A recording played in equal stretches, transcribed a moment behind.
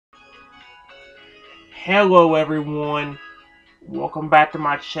Hello everyone, welcome back to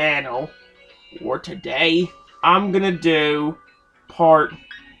my channel, where today I'm gonna do part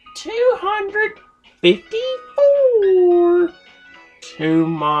 254 to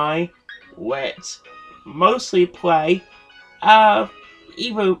my Let's Mostly Play my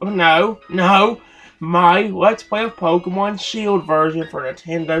Let's Play of Pokemon Shield version for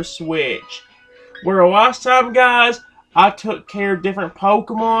Nintendo Switch. Where last time, guys, I took care of different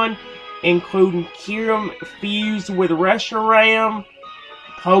Pokemon, including Kyurem fused with Reshiram,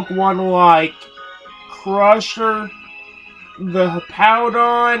 Pokemon like Crusher, the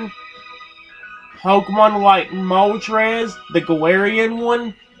Hippowdon, Pokemon like Moltres, the Galarian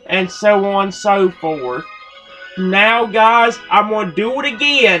one, and so on and so forth. Now, guys, I'm going to do it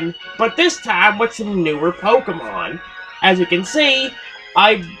again, but this time with some newer Pokemon. As you can see,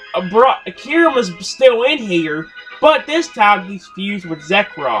 I brought Kyurem is still in here, but this time he's fused with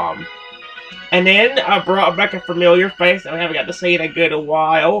Zekrom. And then I brought back a familiar face that I haven't got to see in a good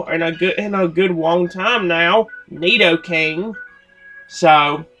while, in a good long time now, Nidoking.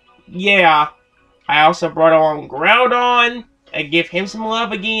 So, yeah. I also brought along Groudon and give him some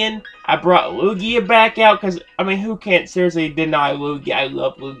love again. I brought Lugia back out because, I mean, who can't seriously deny Lugia? I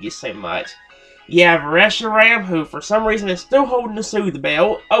love Lugia so much. You have Reshiram, who for some reason is still holding the Soothe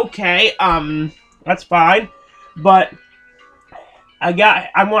Bell. Okay, that's fine. But I'm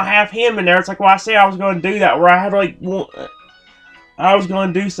gonna have him in there. It's like, well, I said I was gonna do that, where I had like, I was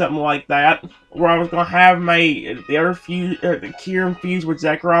gonna do something like that, where I was gonna have the Kyurem fuse with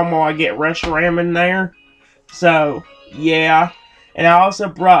Zekrom while I get Reshiram in there. So yeah, and I also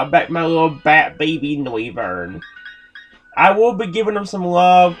brought back my little bat baby Noivern. I will be giving him some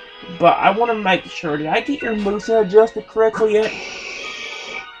love, but I want to make sure. Did I get your moveset adjusted correctly yet?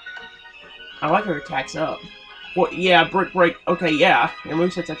 I like her attacks up. Well, yeah, Brick Break. Okay, yeah, your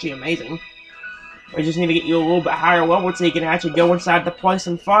moveset's actually amazing. We just need to get you a little bit higher level so you can actually go inside the place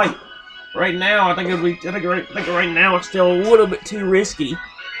and fight. Right now, I think right now it's still a little bit too risky.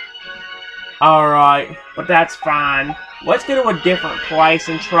 Alright, but that's fine. Let's go to a different place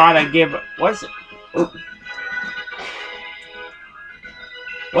and try to give... Let's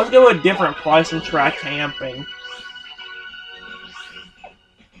go to a different place and try camping.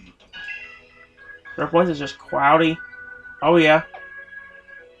 Their place is just cloudy. Oh yeah.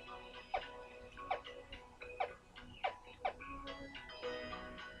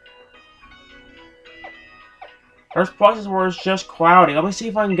 There's places where it's just cloudy. Let me see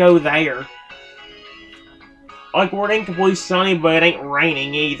if I can go there. Like, where it ain't completely sunny, but it ain't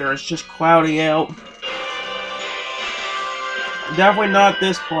raining either. It's just cloudy out. Definitely not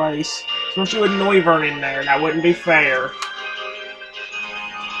this place. Especially with Noivern in there. That wouldn't be fair.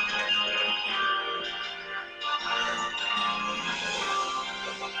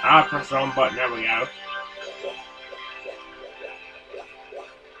 I'll press the wrong button. There we go.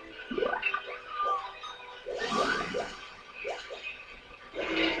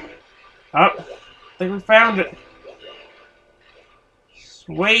 Oh, I think we found it.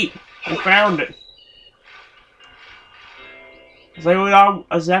 Sweet, we found it.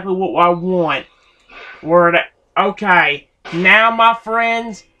 Exactly what I want. Okay, now my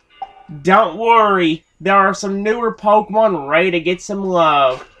friends, don't worry. There are some newer Pokemon ready to get some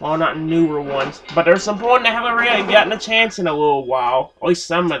love. Well, not newer ones, but there's some Pokemon that haven't really gotten a chance in a little while. At least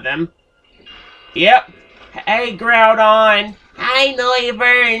some of them. Yep. Hey, Groudon. Hi,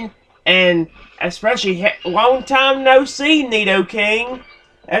 Noivern. And especially, long time no see, Nidoking.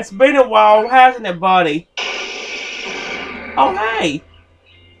 It's been a while, hasn't it, buddy? Oh, hey.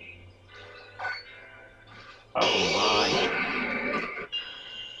 Oh, my.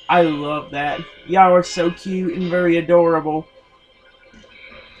 I love that. Y'all are so cute and very adorable.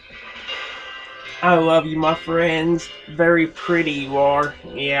 I love you, my friends. Very pretty you are.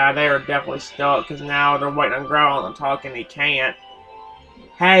 Yeah, they are definitely stuck, because now they're waiting on Groudon to talk and they can't.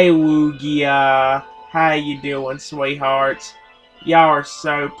 Hey, Lugia. How you doing, sweethearts? Y'all are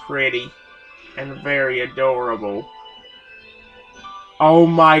so pretty and very adorable. Oh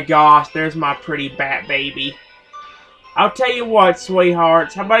my gosh, there's my pretty bat baby. I'll tell you what,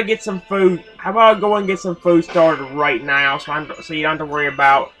 sweethearts. How about I get some food? How about I go and get some food started right now, so you don't have to worry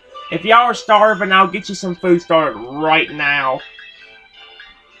about. If y'all are starving, I'll get you some food started right now.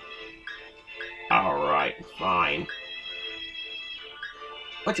 Alright, fine.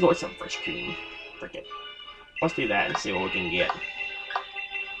 Let's go with some fresh cream. Frick it. Let's do that and see what we can get.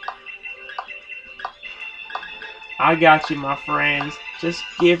 I got you, my friends. Just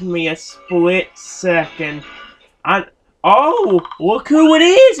give me a split second. Oh, look who it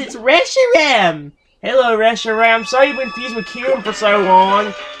is! It's Reshiram! Hello, restaurant. I'm sorry you've been confused with Kieran for so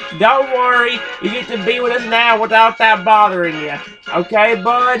long. Don't worry, you get to be with us now without that bothering you. Okay,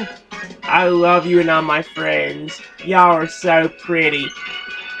 bud? I love you and all my friends. Y'all are so pretty.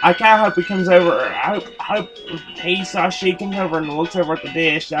 I kind of hope he comes over. I hope she comes over and looks over at the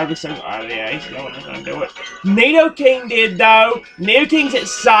dish. That'd be so. Oh yeah, he's not gonna do it. Nido King did though. Nido King's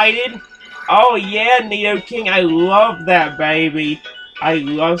excited. Oh yeah, Nido King. I love that baby. I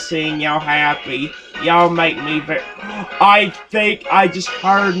love seeing y'all happy. Y'all make me very. I think I just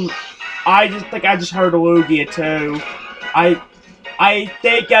heard. I just heard Lugia too. I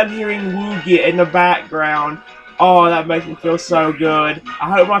think I'm hearing Lugia in the background. Oh, that makes me feel so good. I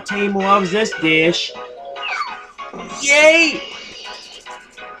hope my team loves this dish. Yay!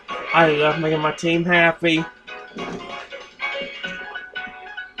 I love making my team happy.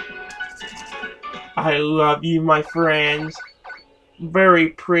 I love you, my friends. Very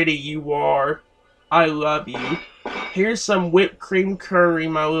pretty you are. I love you. Here's some whipped cream curry,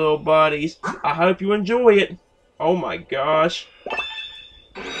 my little buddies. I hope you enjoy it. Oh my gosh.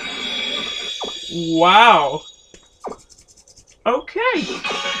 Wow. Okay.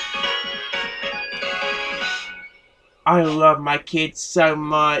 I love my kids so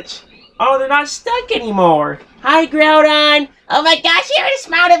much. Oh, they're not stuck anymore. Hi, Groudon. Oh my gosh, you already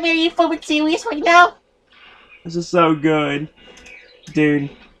smiled at me. Are you full of serious right now? This is so good. Dude,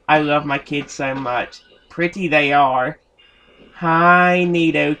 I love my kids so much. Pretty they are. Hi,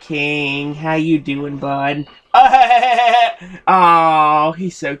 Nido King. How you doing, bud? Oh,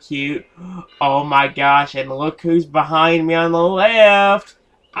 he's so cute. Oh my gosh, and look who's behind me on the left.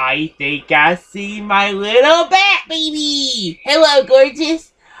 I think I see my little bat baby. Hello,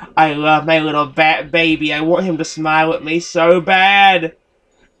 gorgeous. I love my little bat baby. I want him to smile at me so bad.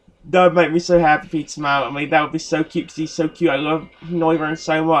 That would make me so happy if he'd smile at me. That would be so cute because he's so cute. I love Noivern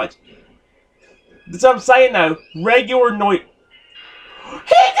so much. That's what I'm saying though. Regular Noivern. He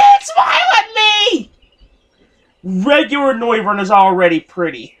did smile at me! Regular Noivern is already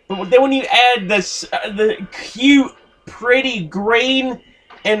pretty. But then when you add this, the cute, pretty green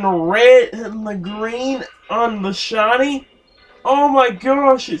and red and the green on the shiny, oh my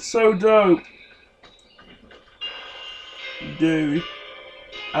gosh, it's so dope. Dude.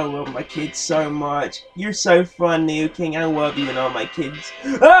 I love my kids so much. You're so fun, Nido King. I love you and all my kids.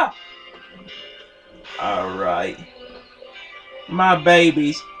 Ah! Alright. My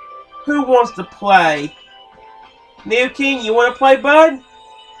babies. Who wants to play? Nido King, you want to play, bud?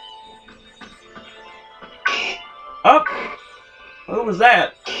 Up. Oh. Who was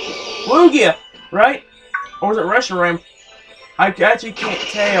that? Lugia, right? Or was it Reshiram? I actually can't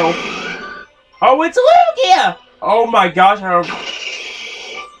tell. Oh, it's Lugia! Oh my gosh,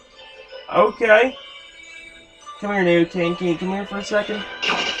 okay. Come here, Nido King. Can you come here for a second?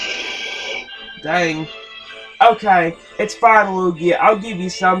 Dang. Okay, it's fine, Lugia. I'll give you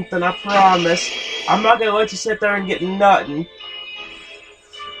something, I promise. I'm not gonna let you sit there and get nothing.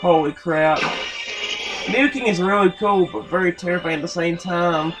 Holy crap. Nido King is really cool, but very terrifying at the same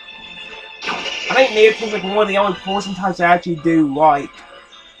time. I think Nido King's like one of the only poison types I actually do like.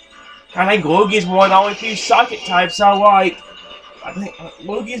 I think Lugia's one of the only few psychic types I like. I think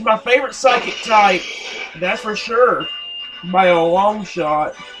Lugia's my favorite psychic type. That's for sure. By a long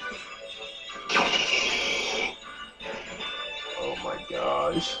shot. Oh my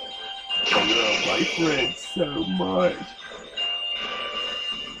gosh. I love my friends so much.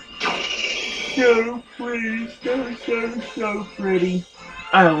 So pretty. So pretty.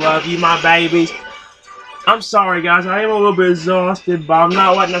 I love you, my babies. I'm sorry, guys. I am a little bit exhausted, but I'm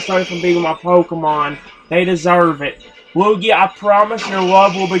not letting that start from being with my Pokemon. They deserve it. Lugia, I promise your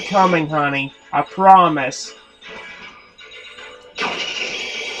love will be coming, honey. I promise.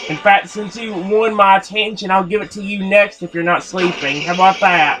 In fact, since you won my attention, I'll give it to you next if you're not sleeping. How about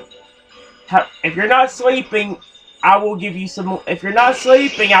that? If you're not sleeping, I will give you some... If you're not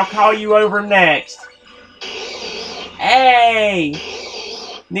sleeping, I'll call you over next. Hey!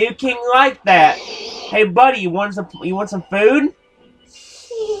 Nido King like that. Hey, buddy, you want some food?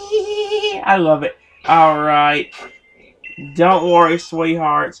 I love it. Alright. Don't worry,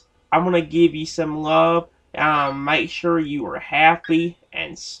 sweethearts. I'm gonna give you some love. Make sure you are happy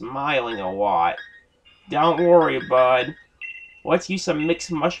and smiling a lot. Don't worry, bud. Let's use some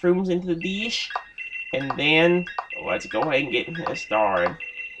mixed mushrooms into the dish. And then, let's go ahead and get started.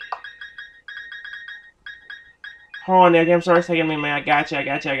 Hold on, Nick. I'm sorry it's taking me a minute. I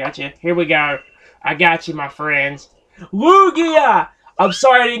got you. Here we go. I got you, my friends. Lugia! I'm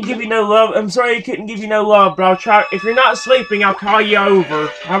sorry I didn't give you no love. I'm sorry I couldn't give you no love, but I'll try. If you're not sleeping, I'll call you over.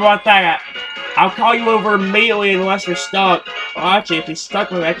 How about that? I'll call you over immediately unless you're stuck. Well, actually, if he's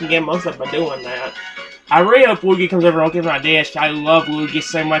stuck, maybe I can get most of it by doing that. I really hope Lugia comes over and looks at my dish. I love Lugia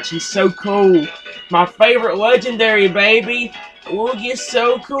so much. He's so cool. My favorite legendary, baby. Lugia's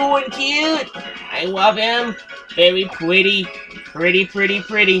so cool and cute. I love him. Very pretty. Pretty, pretty,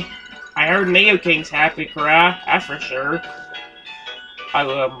 pretty. I heard Neo King's happy cry. That's for sure. I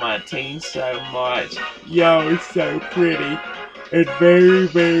love my team so much. Y'all are so pretty. And very,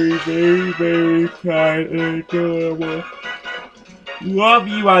 very, very, very kind and adorable. Love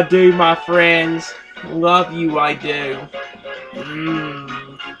you, I do, my friends. Love you, I do.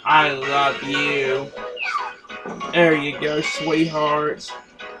 I love you. There you go, sweethearts.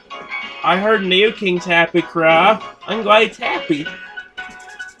 I heard Neo King's happy cry. I'm glad it's happy.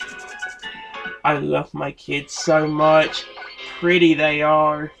 I love my kids so much. Pretty they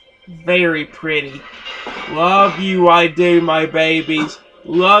are. Very pretty. Love you, I do, my babies.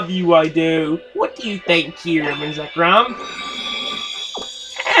 Love you, I do. What do you think, Kieran and Zekrom?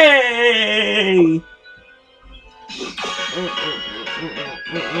 Hey!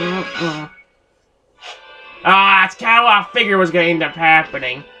 That's kind of what I figured was going to end up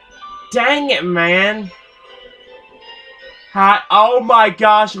happening. Dang it, man. Hi. Oh my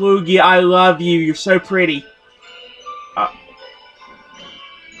gosh, Lugia, I love you. You're so pretty.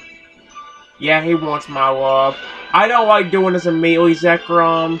 Yeah, he wants my love. I don't like doing this immediately,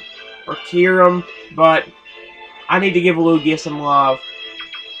 Zekrom or Kieran, but I need to give Lugia some love.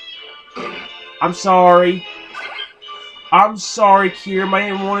 I'm sorry. I'm sorry, Kieran. I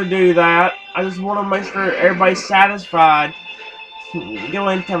didn't want to do that. I just want to make sure everybody's satisfied. Go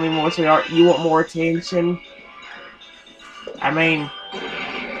ahead and tell me more, sweetheart. You want more attention? I mean,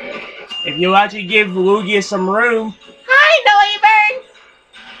 if you actually give Lugia some room. Hi, Noibat!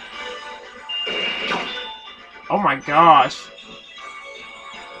 Oh my gosh.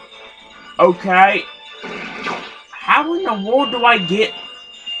 Okay. How in the world do I get...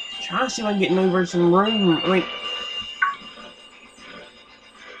 I'm trying to see if I can get over some room. I mean...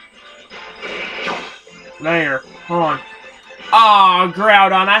 There. Hold on. Oh,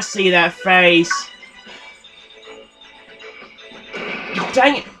 Groudon, I see that face.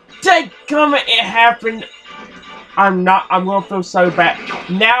 Dang it. Dadgummit, it happened. I'm gonna feel so bad.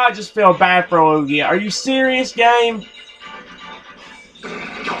 Now I just feel bad for Lugia. Are you serious, game?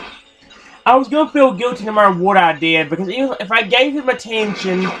 I was gonna feel guilty no matter what I did, because even if I gave him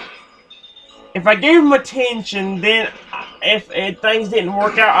attention, then if things didn't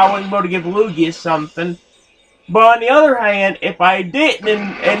work out, I wouldn't be able to give Lugia something. But on the other hand, if I didn't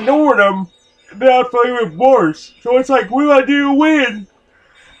and ignored him, then I'd feel even worse. So it's like, what do I do to win?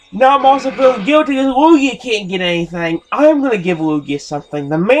 Now I'm also feeling guilty because Lugia can't get anything. I'm going to give Lugia something.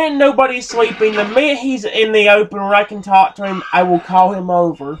 The minute nobody's sleeping, the minute he's in the open where I can talk to him, I will call him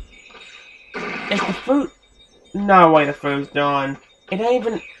over. Is the food... No way the food's done. It ain't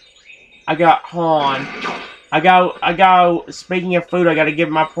even... hold on. Speaking of food, I gotta give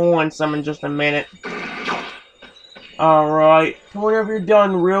my pawn some in just a minute. Alright. Whenever you're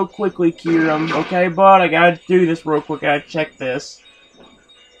done real quickly, Kieran. Okay, bud? I gotta do this real quick. I gotta check this.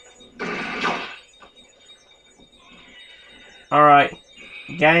 Alright.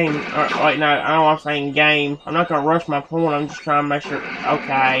 Game. Wait, no, I don't know what I'm saying game. I'm not gonna rush my pawn, I'm just trying to make sure.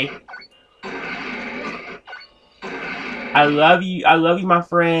 Okay. I love you, my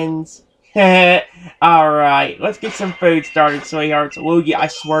friends. Alright, let's get some food started, sweethearts. Lugia, I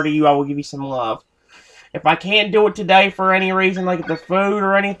swear to you, I will give you some love. If I can't do it today for any reason, like the food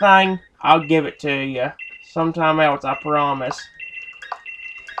or anything, I'll give it to you. Sometime else, I promise.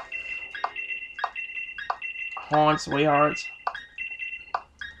 Hold on, sweethearts.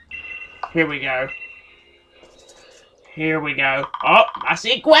 Here we go. Here we go. Oh, I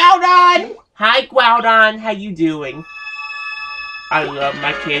see Groudon! Hi, Groudon. How you doing? I love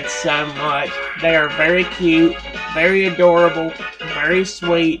my kids so much. They are very cute, very adorable, very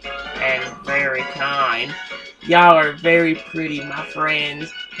sweet, and very kind. Y'all are very pretty, my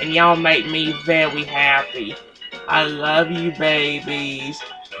friends, and y'all make me very happy. I love you, babies.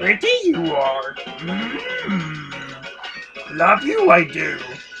 Pretty you are. Love you, I do.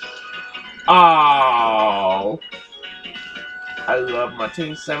 Oh, I love my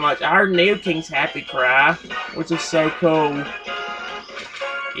team so much. I heard Neo King's happy cry, which is so cool.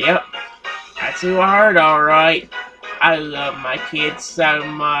 Yep, that's who I heard, alright. I love my kids so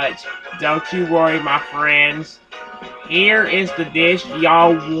much. Don't you worry, my friends. Here is the dish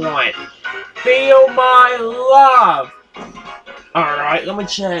y'all want. Feel my love! Alright, let me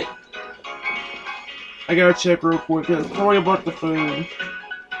check. I gotta check real quick. It's probably about the food.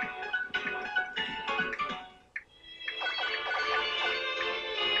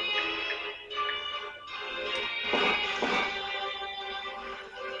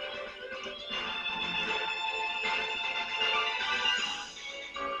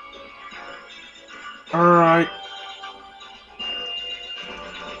 Alright.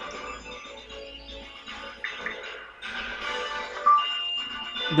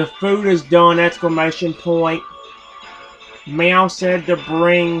 The food is done! Exclamation point. Meow said to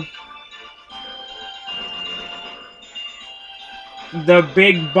bring the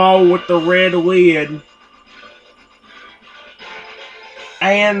big bowl with the red lid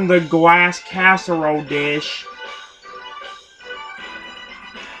and the glass casserole dish.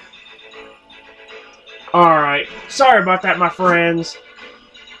 Alright, sorry about that, my friends.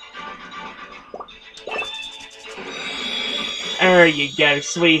 There you go,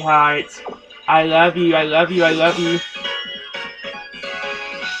 sweethearts. I love you, I love you, I love you.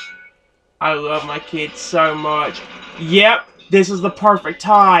 I love my kids so much. Yep, this is the perfect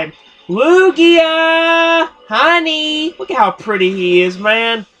time. Lugia! Honey! Look at how pretty he is,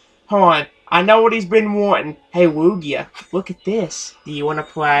 man. Hold on. I know what he's been wanting. Hey, Lugia, look at this. Do you want to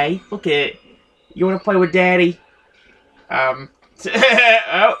play? Look at it. You want to play with Daddy? Oh,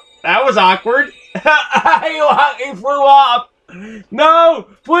 that was awkward. He flew off. No!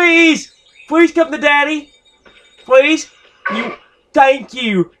 Please! Please come to Daddy. Please? Thank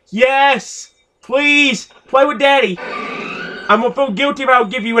you. Yes! Please! Play with Daddy. I'm gonna feel guilty if I don't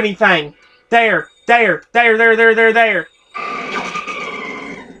give you anything. There. There.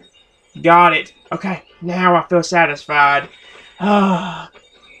 Got it. Okay, now I feel satisfied. Oh,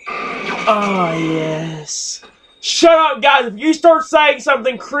 yes. Shut up, guys. If you start saying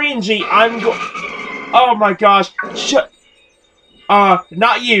something cringy, I'm go- Oh, my gosh.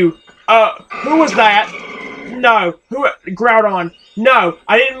 Not you. Who was that? No. Groudon. No,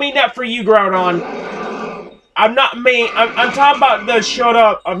 I didn't mean that for you, Groudon. I'm not mean. I'm talking about the shut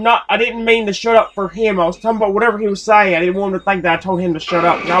up. I didn't mean to shut up for him. I was talking about whatever he was saying. I didn't want him to think that I told him to shut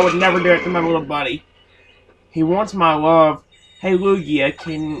up. I would never do it to my little buddy. He wants my love. Hey, Lugia,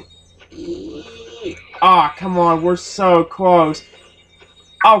 can... Ah, come on. We're so close.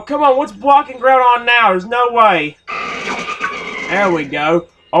 Oh, come on. What's blocking Groudon now? There's no way. There we go.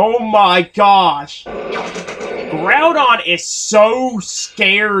 Oh, my gosh. Groudon is so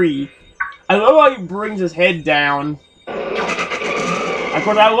scary. I love how he brings his head down. Of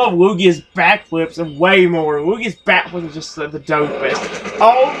course, I love Lugia's backflips and way more. Lugia's backflips is just the dopest.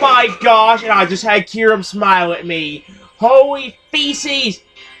 Oh my gosh, and I just had Kirim smile at me. Holy feces!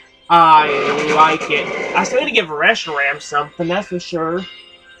 I like it. I still need to give Reshiram something, that's for sure.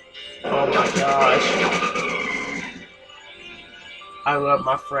 Oh my gosh. I love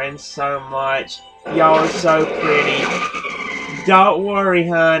my friends so much. Y'all are so pretty. Don't worry,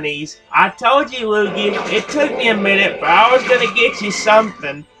 honeys. I told you, Lugia, it took me a minute, but I was gonna get you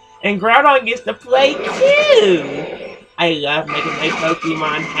something. And Groudon gets to play too! I love making my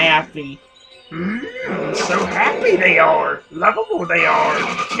Pokemon happy. So happy they are. Lovable they are.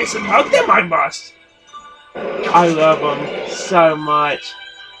 Kiss and hug them, I must. I love them so much.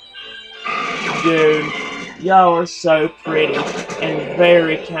 Dude, y'all are so pretty and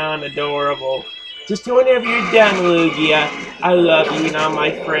very kind of adorable. Just whenever you're done, Lugia, I love you and all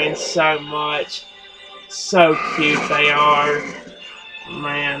my friends so much. So cute they are.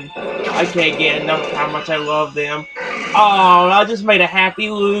 Man, I can't get enough of how much I love them. Oh, I just made a happy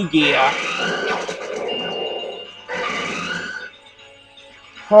Lugia.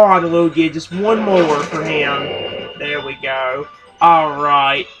 Hold on, Lugia, just one more for him. There we go.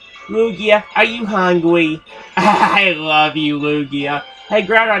 Alright. Lugia, are you hungry? I love you, Lugia. Hey,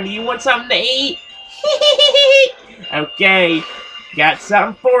 Groudon, do you want something to eat? Okay, got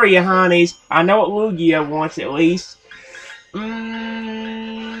something for you, honeys. I know what Lugia wants, at least.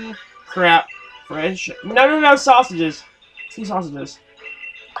 Crap. Fresh. No, sausages. 2 sausages.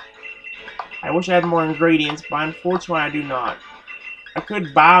 I wish I had more ingredients, but unfortunately I do not. I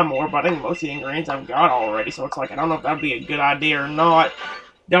could buy more, but I think most of the ingredients I've got already, so it's like, I don't know if that'd be a good idea or not.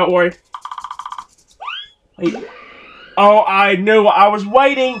 Don't worry. Wait. Oh, I knew. I was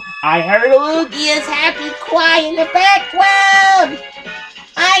waiting. I heard a Lugia's happy cry in the background.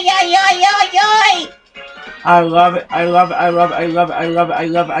 Ay, ay, ay, ay, ay. I love it. I love it. I love it. I love it. I love it. I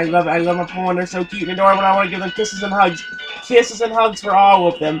love it. I love it. I love my Pokemon. They're so cute and adorable. I want to give them kisses and hugs. Kisses and hugs for all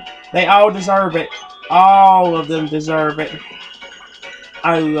of them. They all deserve it. All of them deserve it.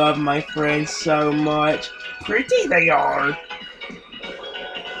 I love my friends so much. Pretty they are.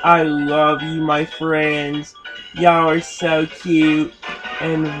 I love you, my friends. Y'all are so cute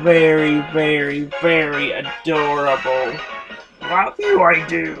and very, very, very adorable. Love you, I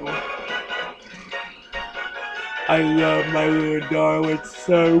do. I love my little darlings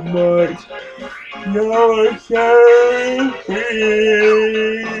so much. Y'all are so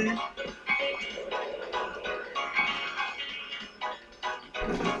pretty.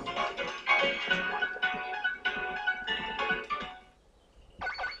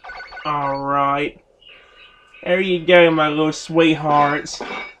 There you go, my little sweethearts.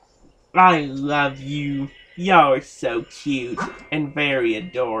 I love you. Y'all are so cute and very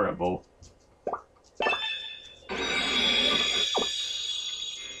adorable.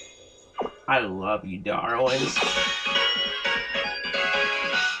 I love you, darlings.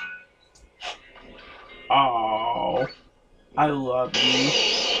 Oh, I love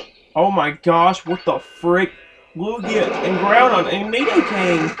you. Oh my gosh, what the frick? Lugia and Groudon and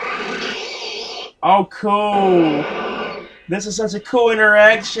Nidoking. Oh, cool. This is such a cool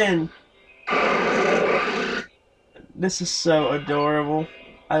interaction. This is so adorable.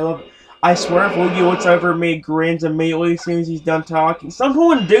 I love it. I swear if Lugia looks over at me and grins immediately as soon as he's done talking. Some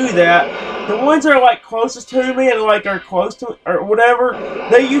people do that. The ones that are like closest to me and like are close to or whatever,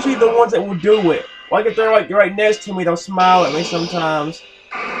 they're usually the ones that will do it. Like if they're like right next to me, they'll smile at me sometimes.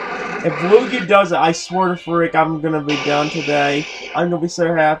 If Lugia does it, I swear to frick, I'm gonna be done today. I'm gonna be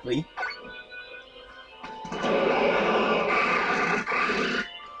so happy.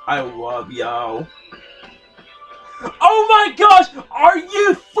 I love y'all. Oh my gosh! Are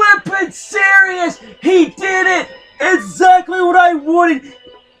you flippin' serious? He did it! Exactly what I wanted!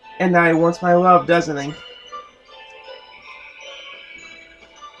 And now he wants my love, doesn't he?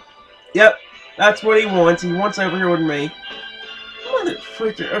 Yep, that's what he wants. He wants over here with me. Mother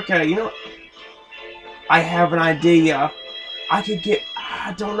freaker. Okay, you know what? I have an idea. I could get...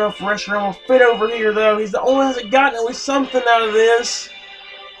 I don't know if Reshiram will fit over here, though. He's the only one that's gotten at least something out of this.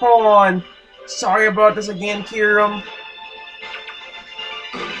 Hold on. Sorry about this again, Kiram.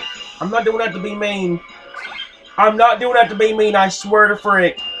 I'm not doing that to be mean. I'm not doing that to be mean, I swear to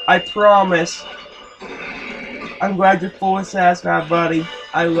frick. I promise. I'm glad you're fully satisfied, buddy.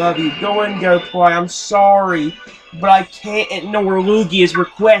 I love you. Go and go play. I'm sorry, but I can't ignore Lugia's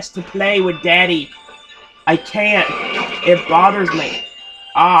request to play with Daddy. I can't. It bothers me.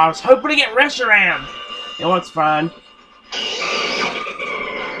 I was hoping to get Reshiram. You know what's fine.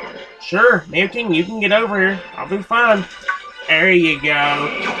 Sure, Nidoking, you can get over here. I'll be fine. There you go.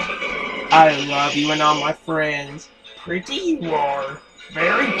 I love you and all my friends. Pretty you are.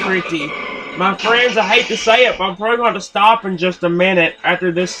 Very pretty. My friends, I hate to say it, but I'm probably going to stop in just a minute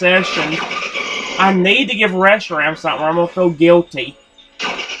after this session. I need to give Reshiram something or I'm going to feel guilty.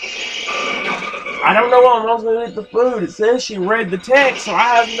 I don't know what I'm supposed to do with the food. It says she read the text, so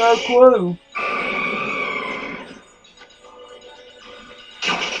I have no clue.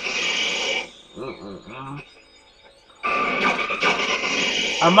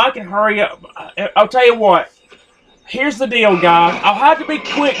 I might can hurry up. I'll tell you what. Here's the deal, guys. I'll have to be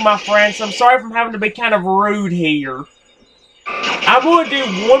quick, my friends. I'm sorry if I'm having to be kind of rude here. I'm going to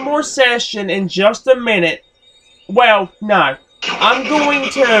do one more session in just a minute. Well, no. I'm going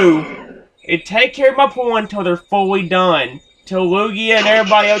to take care of my Pokemon until they're fully done. Till Lugia and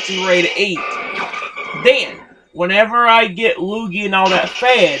everybody else is ready to eat. Then, whenever I get Lugia and all that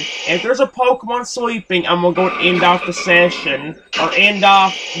fed, if there's a Pokemon sleeping, I'm going to go and end off the session. Or end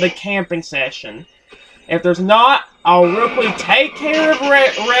off the camping session. If there's not, I'll real quickly take care of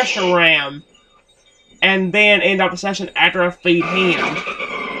Reshiram. And then end off the session after I feed him.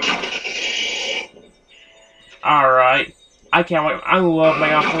 Alright. I can't wait. I love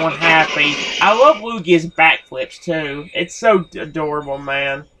making everyone happy. I love Lugia's backflips too. It's so adorable,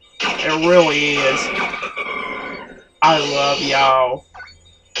 man. It really is. I love y'all.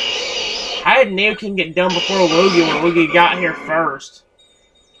 How did Nidoking get done before Lugia when Lugia got here first?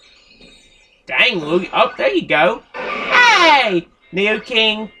 Dang, Lugia. Oh, there you go. Hey!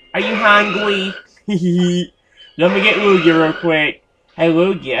 Nidoking, are you hungry? Let me get Lugia real quick. Hey,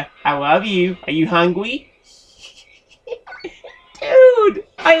 Lugia, I love you. Are you hungry? Dude,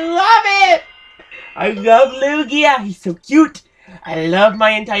 I love it! I love Lugia. He's so cute. I love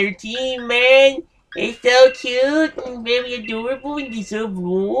my entire team, man. They're so cute and very adorable and deserve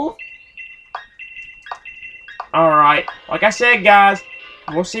love. Alright, like I said, guys,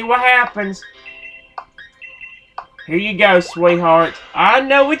 we'll see what happens. Here you go, sweetheart. I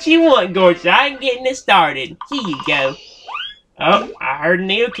know what you want, gorgeous. I'm getting it started. Here you go. Oh, I heard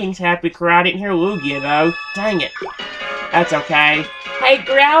Nidoking's happy cry. I didn't hear Lugia, though. Dang it. That's okay. Hey,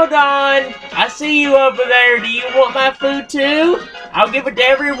 Groudon! I see you over there. Do you want my food, too? I'll give it to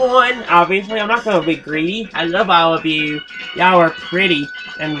everyone. Obviously, I'm not going to be greedy. I love all of you. Y'all are pretty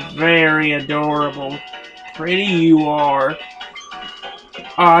and very adorable. Pretty you are.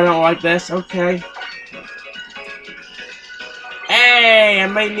 Oh, I don't like this. Okay. Hey, I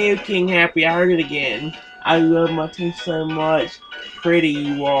made Nidoking happy. I heard it again. I love my team so much. Pretty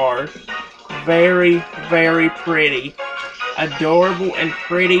you are. Very, very pretty. Adorable and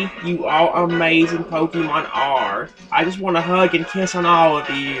pretty. You all amazing Pokemon are. I just want to hug and kiss on all of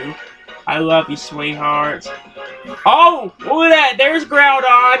you. I love you, sweethearts. Oh, look at that. There's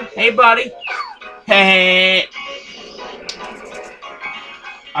Groudon. Hey, buddy. Hey.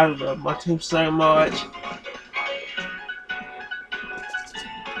 I love my team so much.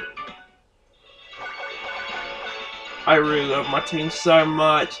 I really love my team so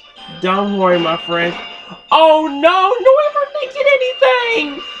much. Don't worry, my friend. Oh no, Noibat didn't get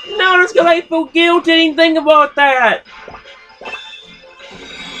anything! No, it's gonna make me feel guilty. Didn't think about that.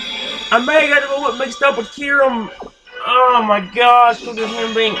 I may have got it mixed up with Kiram. Oh my gosh, look at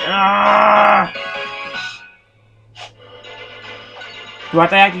him being. Do I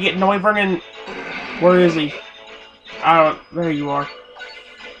think I can get Noibat and. Where is he? Oh, there you are.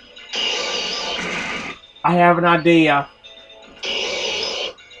 I have an idea.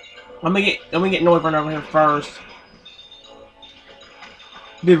 Let me get Noibat over here first.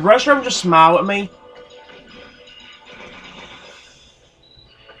 Did Restroom just smile at me?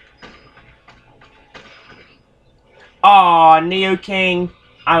 Aw, Neo King.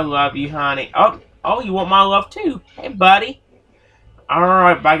 I love you, honey. Oh, you want my love too. Hey, buddy.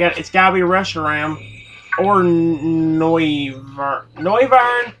 Alright, but it's gotta be Reshiram. Or Noivern.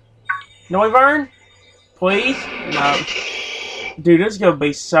 Noivern? Please? No. Dude, this is gonna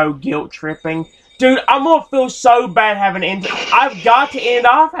be so guilt-tripping. Dude, I'm gonna feel so bad having to end. I've got to end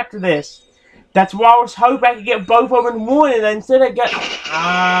off after this. That's why I was hoping I could get both of them in one, and instead I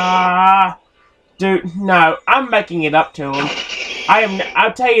got... Dude, no. I'm making it up to him.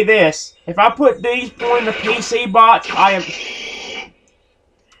 I'll tell you this. If I put these points in the PC bots,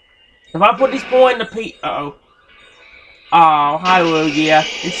 If I put these points in the Uh-oh. Oh, hallelujah.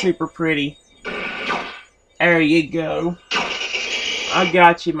 It's super pretty. There you go. I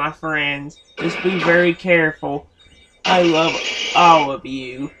got you, my friends. Just be very careful. I love all of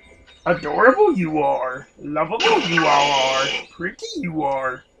you. Adorable you are. Lovable you all are. Pretty you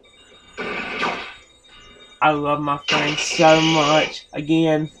are. I love my friends so much.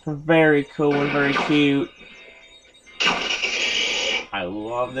 Again, very cool and very cute. I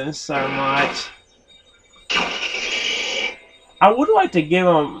love them so much. I would like to give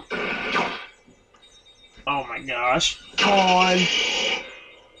them... Oh my gosh. Come on.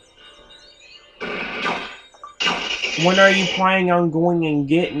 When are you planning on going and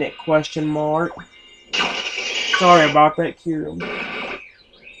getting it? Question mark. Sorry about that, Kieran.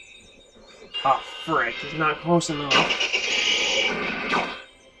 Oh, frick. It's not close enough.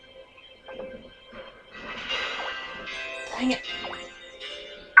 Dang it.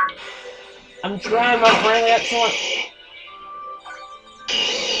 I'm trying, my friend. Excellent.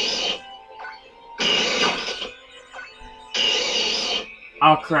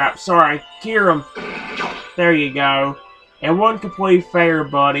 Oh, crap. Sorry. Kieran. There you go. It wasn't completely fair,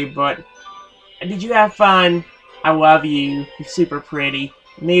 buddy, but... Did you have fun? I love you. You're super pretty.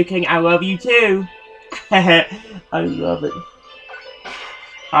 Neo King, I love you too. I love it.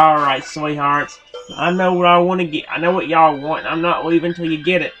 Alright, sweethearts. I know what I want to get. I know what y'all want. I'm not leaving until you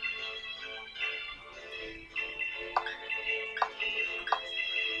get it.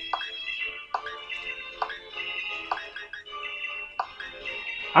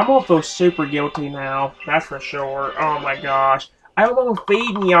 I'm gonna feel super guilty now. That's for sure. Oh my gosh. I don't want to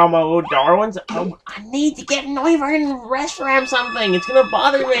feed y'all, my little darlings. Oh, I need to get Noibat in the restaurant something. It's gonna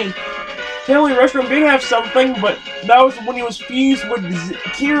bother me. Kelly Restroom did have something, but that was when he was fused with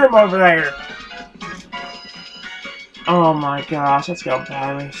Kiram over there. Oh my gosh, that's gonna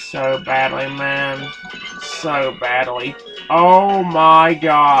bother me so badly, man. So badly. Oh my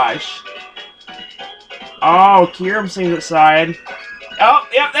gosh. Oh, Kiram seems excited. Oh,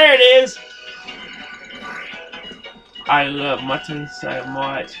 yep, there it is. I love my team so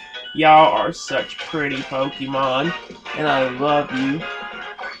much. Y'all are such pretty Pokemon, and I love you.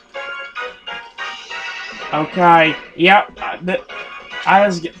 Okay, yep. I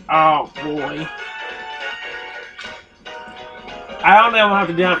just get. Oh boy. I don't know how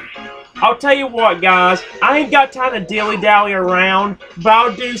to do it. I'll tell you what, guys. I ain't got time to dilly-dally around, but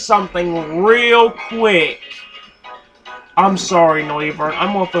I'll do something real quick. I'm sorry, Noibat.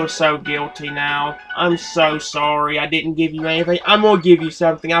 I'm gonna feel so guilty now. I'm so sorry I didn't give you anything. I'm gonna give you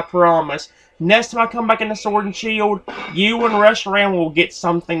something, I promise. Next time I come back in the Sword and Shield, you and Reshiram will get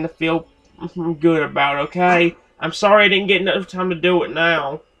something to feel good about, okay? I'm sorry I didn't get enough time to do it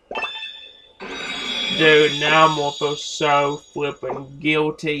now. Dude, now I'm gonna feel so flippin'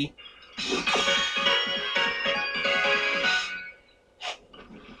 guilty.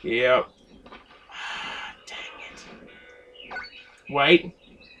 Yep. Wait.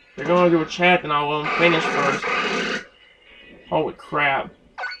 They're gonna do a chat, and I'll let them finish first. Holy crap.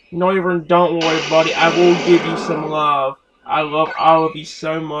 Noibat, don't worry, buddy. I will give you some love. I love all of you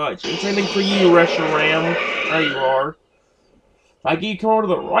so much. And same thing for you, Reshiram. There you are. If I give you come over to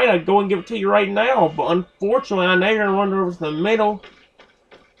the right, I'd go and give it to you right now. But unfortunately, I know you're going to run over to the middle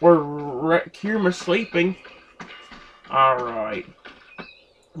where Kirima's sleeping. Alright.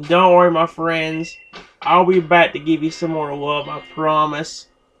 Don't worry, my friends. I'll be back to give you some more love, I promise.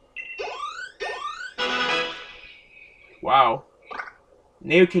 Wow.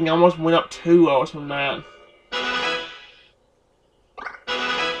 Neo King almost went up 2 levels from that.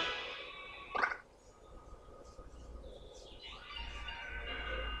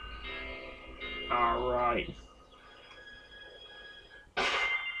 Alright.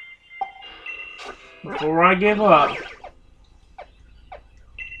 Before I give up,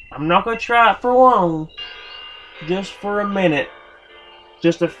 I'm not going to try it for long. Just for a minute.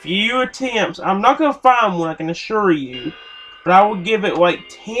 Just a few attempts. I'm not going to find one, I can assure you. But I will give it like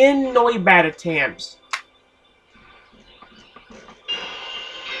 10 Noibat attempts.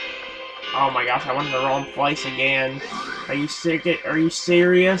 Oh my gosh, I went in the wrong place again. Are you sick? Are you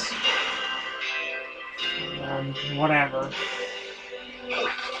serious? Whatever.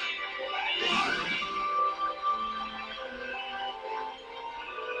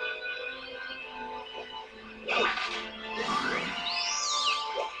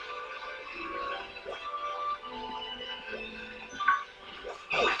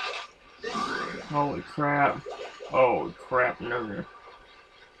 Holy crap. Holy crap, no.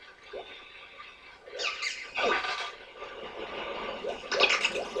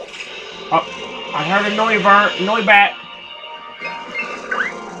 Oh, I heard a Noibat.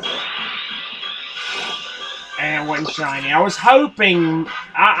 And it wasn't shiny. I was hoping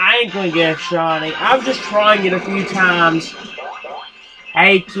I ain't gonna get a shiny. I'm just trying it a few times.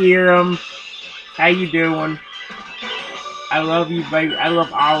 Hey, Kiram. How you doing? I love you, baby. I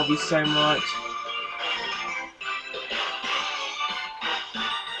love all of you so much.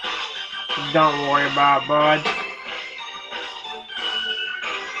 Don't worry about it, bud.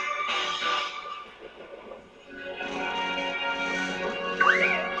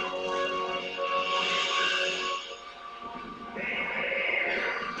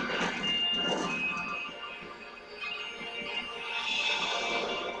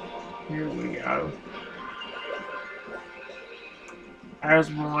 Here we go. There's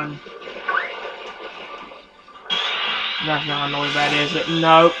one. That's not a Noibat, is it?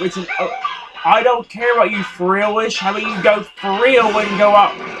 No, it's an... I don't care about you, Frillish. How about you go Frill and go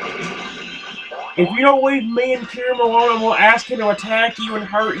up? If you don't leave me and Kiram alone, I'm going to ask him to attack you and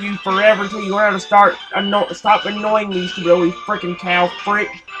hurt you forever until you learn how to stop annoying me, you stupid ugly freaking cow frick.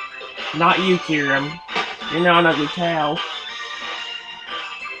 Not you, Kiram. You're not an ugly cow.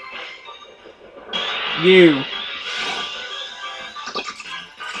 You.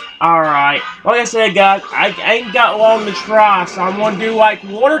 Alright. Like I said, guys, I ain't got long to try, so I'm gonna do like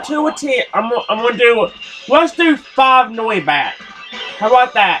 1 or 2 attempts. I'm gonna do... Let's do 5 Noibat. How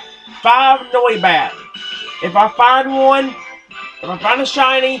about that? 5 Noibat. If I find one, if I find a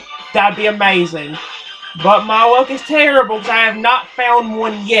shiny, that'd be amazing. But my luck is terrible because I have not found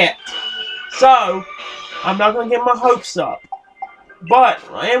one yet. So, I'm not gonna get my hopes up. But,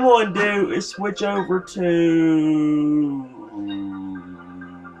 what I am going to do is switch over to...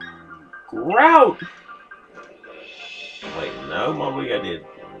 Grout! Wait, no, maybe I did.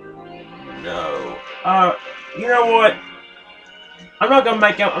 No. You know what? I'm not gonna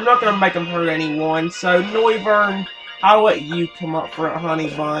make him hurt anyone, so Noivern, I'll let you come up for a honey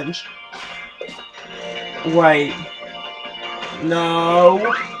bunch. Wait.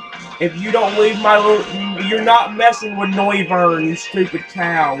 No. If you don't leave my little... You're not messing with Noivern, you stupid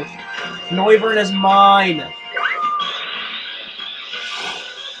cow. Noivern is mine.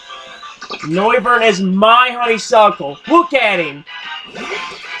 Noivern is my honeysuckle. Look at him.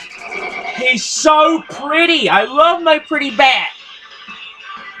 He's so pretty. I love my pretty bat.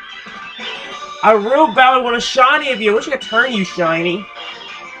 I real badly want a shiny of you. I wish I could turn you shiny.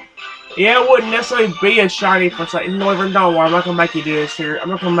 Yeah, it wouldn't necessarily be a shiny for a second. Noivern, don't worry. I'm not gonna make you do this here. I'm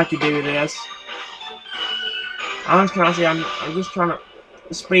not gonna make you do this. I'm just trying to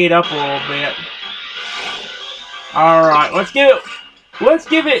speed up a little bit. Alright, let's give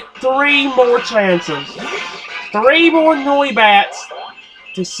it 3 more chances. 3 more Noibats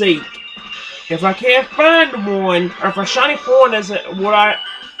to seek. If I can't find one, or if a shiny point is what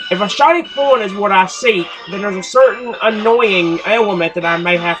I seek, then there's a certain annoying element that I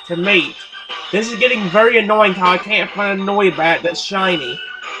may have to meet. This is getting very annoying how I can't find a Noibat that's shiny.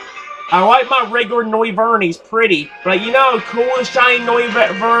 I like my regular Noivern, he's pretty, but you know how cool the shiny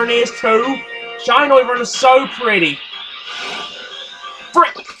Noivern is too? Shiny Noivern is so pretty.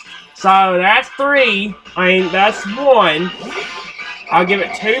 Frick! So that's 3. I mean, that's 1. I'll give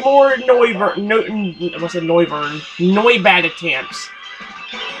it 2 more Noibat attempts.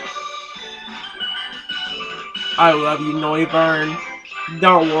 I love you, Noivern.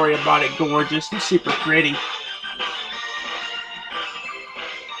 Don't worry about it, gorgeous. You're super pretty.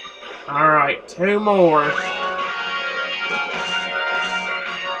 Alright, 2 more.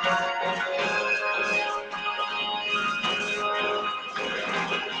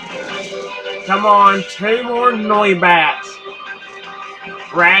 Come on, 2 more Noibats.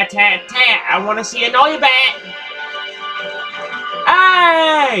 Rat-tat-tat, I want to see a Noibat.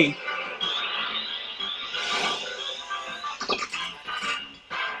 Hey!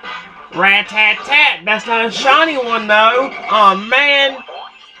 Rat-tat-tat, that's not a shiny one though. Oh man.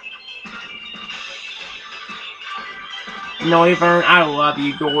 Noivern, I love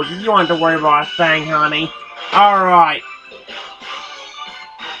you, gorgeous. You don't have to worry about a thing, honey. Alright.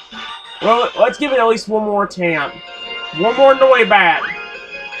 Well, let's give it at least 1 more attempt. 1 more Noibat.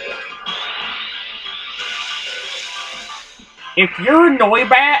 If you're a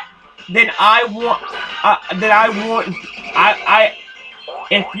Noibat, then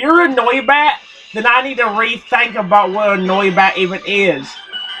if you're a Noibat, then I need to rethink about what a Noibat even is.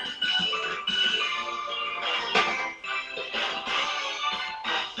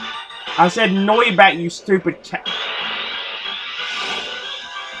 I said Noibat, you stupid cat.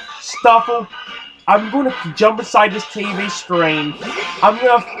 Stuffle, I'm gonna jump inside this TV screen. I'm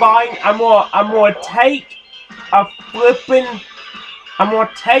gonna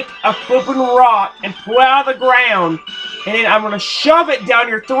take a flippin' rock and pull it out of the ground, and then I'm gonna shove it down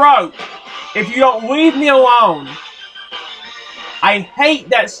your throat if you don't leave me alone. I hate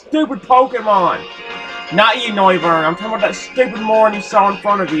that stupid Pokemon. Not you, Noivern. I'm talking about that stupid moron you saw in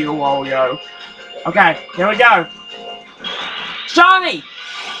front of you a while ago. Okay, here we go. Shiny!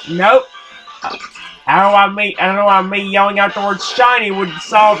 Nope. I don't know why me yelling out the word shiny would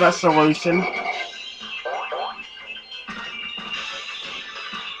solve that solution.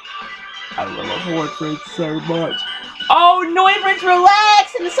 I love a portrait so much. Oh, Noivern,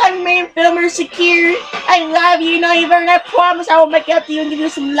 relax! And the Cyberman filmer is secure. I love you, Noivern. I promise I will make up to you and give you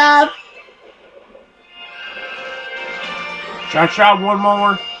some love. Should I try 1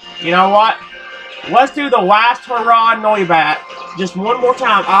 more? You know what? Let's do the last hurrah Noibat. Just 1 more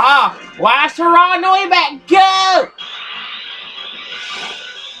time. Aha! Last hurrah Noibat, go!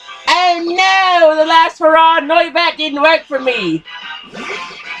 Oh no! The last hurrah Noibat didn't work for me.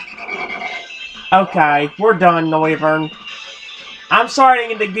 Okay, we're done, Noivern. I'm sorry I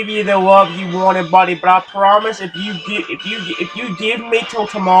didn't get to give you the love you wanted, buddy, but I promise if you give me till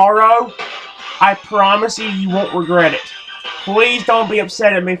tomorrow, I promise you won't regret it. Please don't be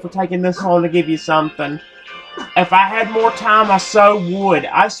upset at me for taking this long to give you something. If I had more time, I so would.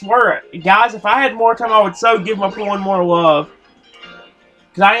 I swear it. Guys, if I had more time, I would so give my one more love.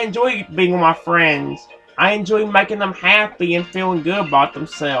 Because I enjoy being with my friends. I enjoy making them happy and feeling good about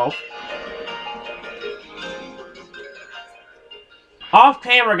themselves. Off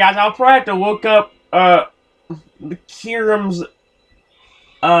camera, guys, I'll probably have to look up, Kiram's,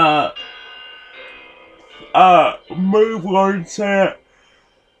 move learn set.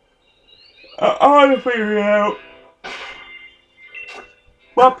 I'll have to figure it out.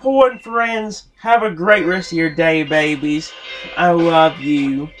 My poor friends, have a great rest of your day, babies. I love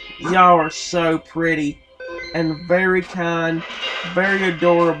you. Y'all are so pretty and very kind, very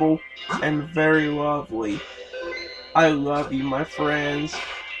adorable, and very lovely. I love you, my friends.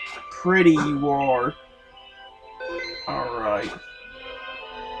 Pretty you are. Alright.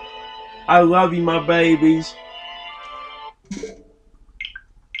 I love you, my babies.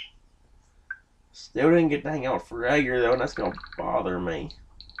 Still didn't get to hang out for a year, though, and that's gonna bother me.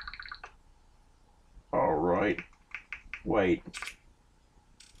 Alright. Wait.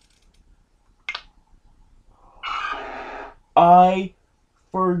 I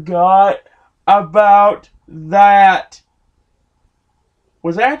forgot about that.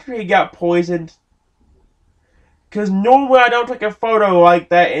 Was after he got poisoned? Because normally I don't take a photo like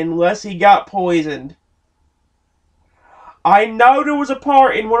that unless he got poisoned. I know there was a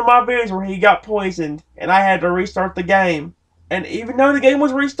part in one of my videos where he got poisoned and I had to restart the game. And even though the game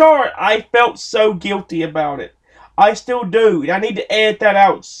was restarted, I felt so guilty about it. I still do. And I need to edit that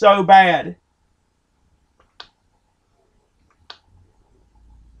out so bad.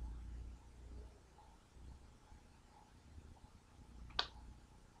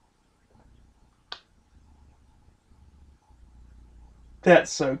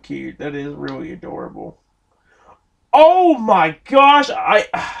 That's so cute. That is really adorable. Oh my gosh!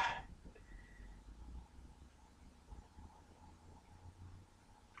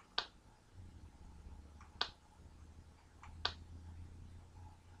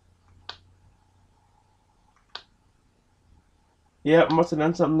 Yep, must have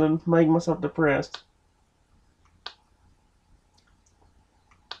done something to make myself depressed.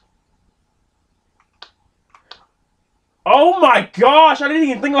 Oh my gosh, I didn't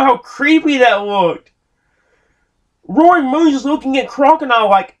even think about how creepy that looked. Roaring Moon's just looking at Crocodile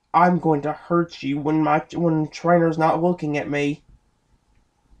like, I'm going to hurt you when trainer's not looking at me.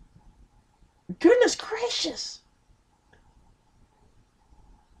 Goodness gracious.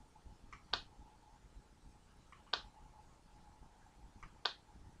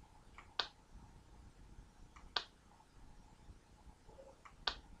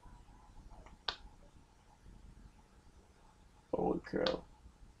 Holy cow.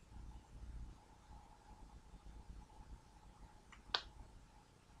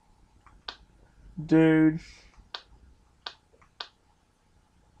 Dude.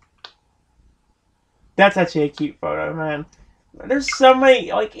 That's actually a cute photo, man. There's so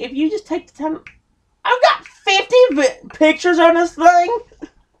many, like, if you just take the time... I've got 50 pictures on this thing!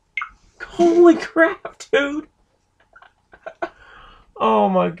 Holy crap, dude! Oh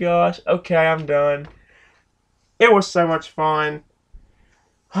my gosh. Okay, I'm done. It was so much fun.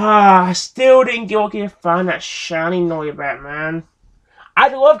 I still didn't get lucky to find that shiny Noibat, man.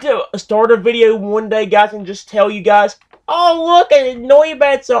 I'd love to start a video one day, guys, and just tell you guys, oh, look, a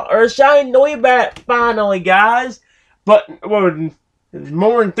Noibat's or a shiny Noibat finally, guys. But, well,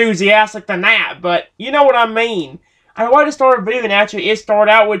 more enthusiastic than that, but you know what I mean. I wanted to start a video and actually it start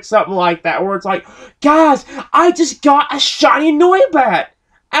out with something like that, where it's like, guys, I just got a shiny Noibat.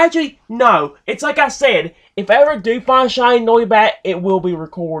 Actually, no. It's like I said, if I ever do find a shiny Noibat, it will be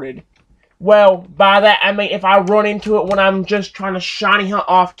recorded. Well, by that, I mean if I run into it when I'm just trying to shiny hunt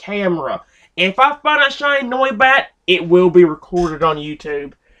off camera. If I find a shiny Noibat, it will be recorded on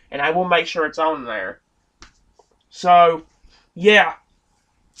YouTube. And I will make sure it's on there. So, yeah.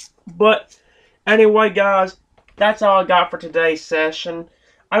 But, anyway, guys, that's all I got for today's session.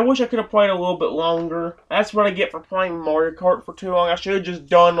 I wish I could have played a little bit longer. That's what I get for playing Mario Kart for too long. I should have just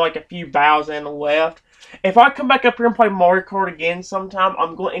done like a few bows and left. If I come back up here and play Mario Kart again sometime,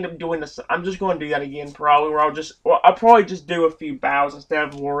 I'm going to end up doing this. I'm just going to do that again probably, where I'll probably just do a few bows instead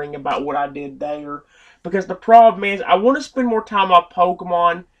of worrying about what I did there. Because the problem is, I want to spend more time on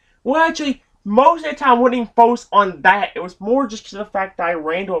Pokemon. Well, actually, most of the time I wouldn't even focus on that. It was more just to the fact that I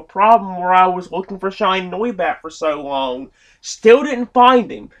ran into a problem where I was looking for Shiny Noibat for so long. Still didn't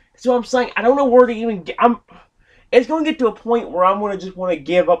find him. So I'm saying, I don't know where to even get... It's going to get to a point where I'm going to just want to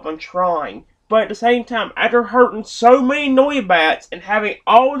give up on trying. But at the same time, after hurting so many Noibats and having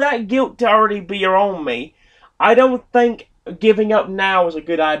all that guilt to already be on me, I don't think giving up now is a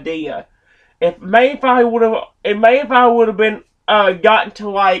good idea. It may if I would have been gotten to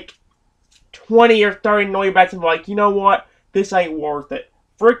like 20 or 30 Noibats and be like, you know what? This ain't worth it.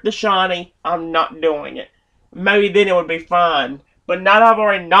 Frick the shiny, I'm not doing it. Maybe then it would be fine. But now that I've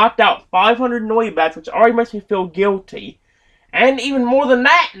already knocked out 500 Noibats, which already makes me feel guilty. And even more than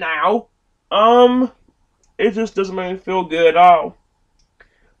that now, it just doesn't make me feel good at all.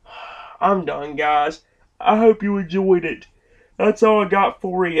 I'm done, guys. I hope you enjoyed it. That's all I got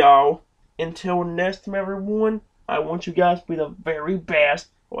for y'all. Until next time, everyone, I want you guys to be the very best,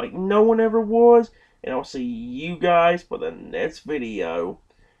 like no one ever was, and I'll see you guys for the next video.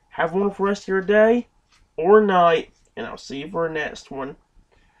 Have a wonderful rest of your day or night, and I'll see you for the next one.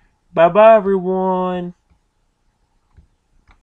 Bye-bye, everyone.